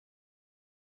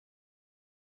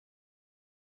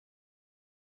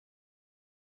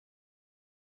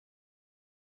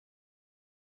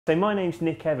So my name's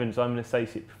Nick Evans. I'm an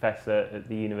Associate Professor at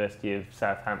the University of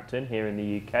Southampton here in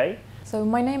the UK. So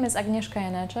my name is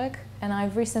Janeczek and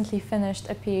I've recently finished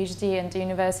a PhD at the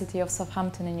University of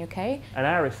Southampton in UK. And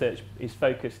our research is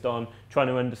focused on trying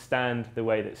to understand the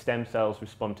way that stem cells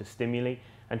respond to stimuli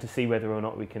and to see whether or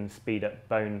not we can speed up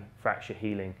bone fracture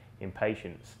healing in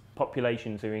patients.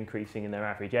 Populations are increasing in their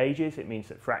average ages. It means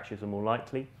that fractures are more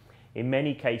likely. In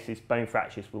many cases, bone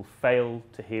fractures will fail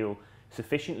to heal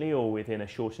sufficiently or within a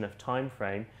short enough time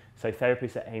frame, so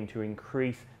therapies that aim to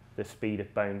increase the speed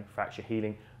of bone fracture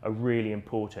healing are really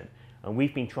important. And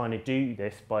we've been trying to do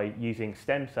this by using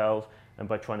stem cells and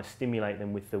by trying to stimulate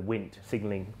them with the Wnt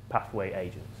signaling pathway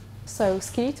agents. So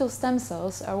skeletal stem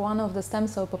cells are one of the stem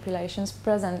cell populations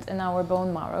present in our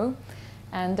bone marrow,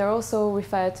 and they're also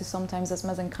referred to sometimes as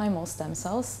mesenchymal stem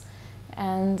cells.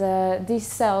 And these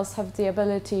cells have the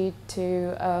ability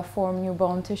to form new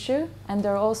bone tissue, and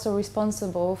they're also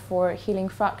responsible for healing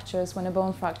fractures when a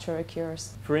bone fracture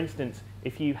occurs. For instance,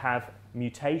 if you have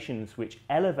mutations which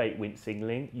elevate Wnt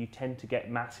signaling, you tend to get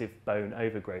massive bone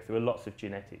overgrowth. There are lots of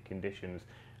genetic conditions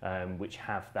which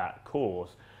have that cause.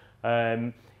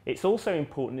 It's also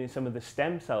important in some of the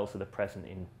stem cells that are present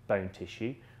in bone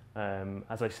tissue.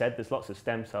 As I said, there's lots of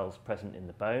stem cells present in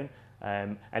the bone.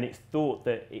 And it's thought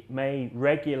that it may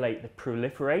regulate the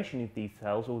proliferation of these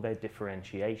cells or their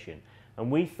differentiation.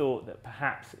 And we thought that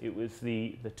perhaps it was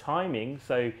the timing,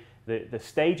 so the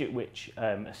stage at which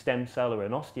a stem cell or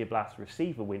an osteoblast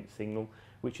receive a Wnt signal,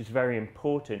 which is very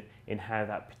important in how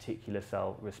that particular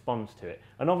cell responds to it.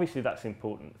 And obviously that's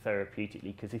important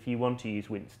therapeutically, because if you want to use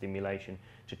Wnt stimulation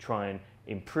to try and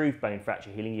improve bone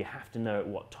fracture healing, you have to know at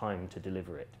what time to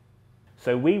deliver it.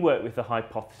 So we work with the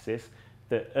hypothesis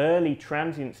that early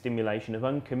transient stimulation of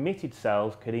uncommitted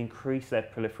cells could increase their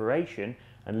proliferation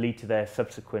and lead to their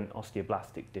subsequent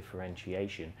osteoblastic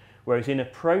differentiation, whereas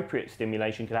inappropriate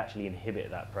stimulation could actually inhibit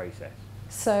that process.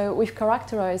 So we've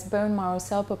characterized bone marrow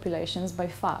cell populations by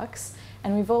FACS,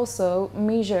 and we've also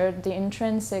measured the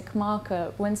intrinsic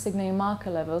marker, Wnt signaling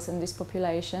marker levels in these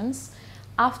populations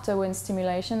after Wnt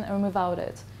stimulation and without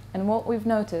it. And what we've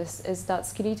noticed is that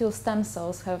skeletal stem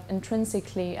cells have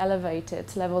intrinsically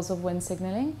elevated levels of Wnt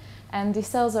signaling, and these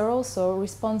cells are also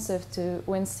responsive to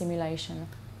Wnt stimulation.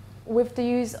 With the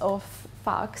use of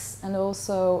FACS and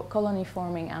also colony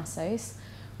forming assays,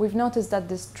 we've noticed that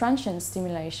this transient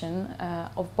stimulation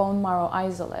of bone marrow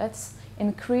isolates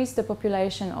increased the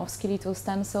population of skeletal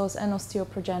stem cells and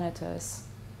osteoprogenitors.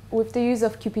 With the use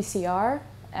of qPCR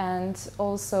and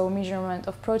also measurement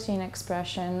of protein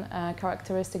expression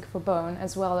characteristic for bone,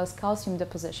 as well as calcium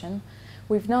deposition,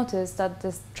 we've noticed that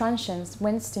this transient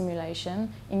Wnt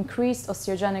stimulation increased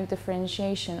osteogenic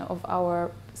differentiation of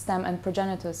our stem and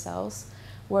progenitor cells,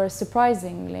 whereas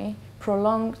surprisingly,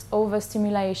 prolonged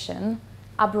overstimulation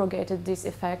abrogated this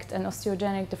effect and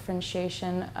osteogenic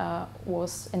differentiation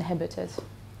was inhibited.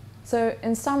 So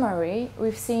in summary,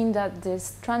 we've seen that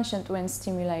this transient Wnt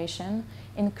stimulation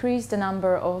increased the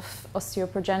number of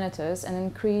osteoprogenitors and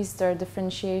increased their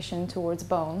differentiation towards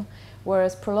bone,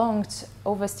 whereas prolonged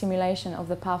overstimulation of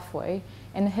the pathway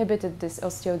inhibited this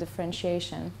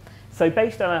osteodifferentiation. So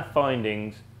based on our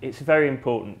findings, it's very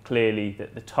important clearly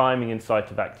that the timing and site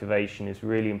of activation is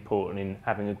really important in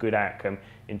having a good outcome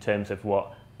in terms of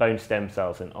what bone stem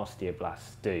cells and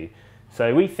osteoblasts do.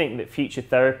 So we think that future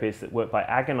therapies that work by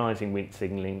agonizing Wnt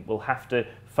signaling will have to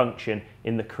function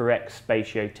in the correct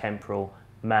spatiotemporal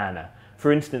manner.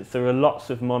 For instance, there are lots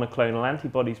of monoclonal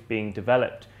antibodies being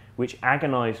developed which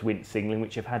agonize Wnt signaling,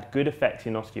 which have had good effects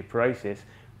in osteoporosis,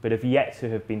 but have yet to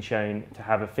have been shown to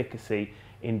have efficacy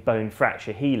in bone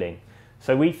fracture healing.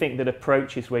 So we think that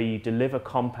approaches where you deliver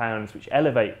compounds which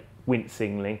elevate Wnt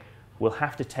signaling will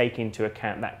have to take into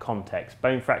account that context.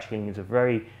 Bone fracture healing is a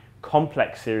very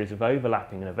complex series of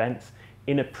overlapping events.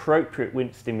 Inappropriate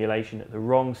Wnt stimulation at the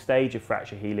wrong stage of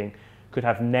fracture healing could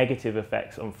have negative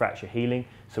effects on fracture healing.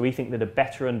 So we think that a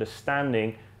better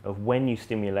understanding of when you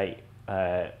stimulate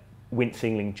Wnt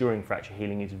signaling during fracture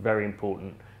healing is very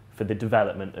important for the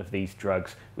development of these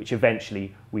drugs, which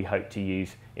eventually we hope to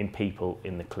use in people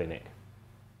in the clinic.